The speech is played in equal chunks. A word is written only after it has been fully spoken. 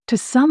To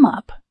sum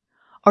up,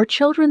 our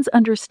children's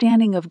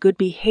understanding of good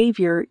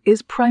behavior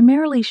is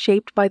primarily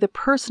shaped by the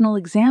personal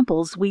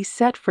examples we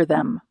set for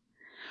them.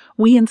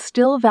 We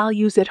instill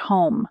values at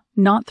home,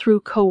 not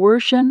through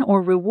coercion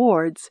or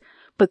rewards,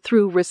 but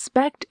through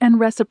respect and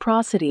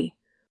reciprocity.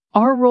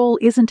 Our role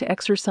isn't to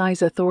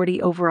exercise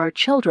authority over our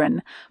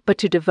children, but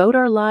to devote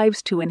our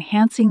lives to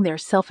enhancing their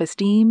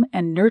self-esteem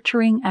and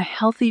nurturing a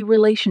healthy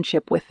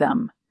relationship with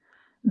them.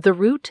 The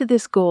route to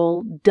this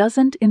goal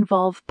doesn't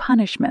involve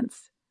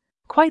punishments.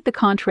 Quite the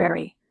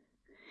contrary.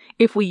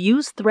 If we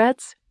use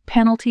threats,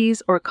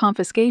 penalties, or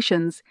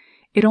confiscations,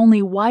 it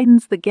only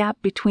widens the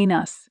gap between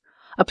us,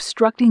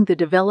 obstructing the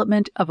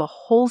development of a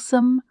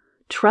wholesome,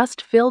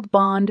 trust-filled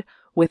bond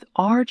with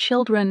our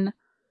children.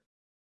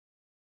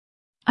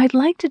 I'd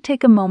like to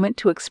take a moment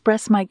to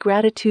express my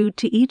gratitude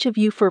to each of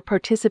you for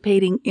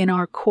participating in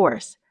our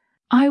course.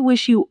 I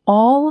wish you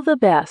all the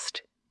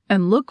best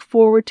and look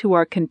forward to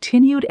our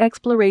continued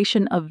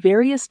exploration of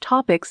various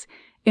topics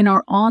in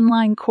our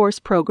online course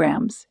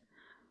programs.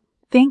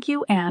 Thank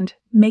you, and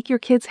make your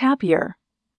kids happier.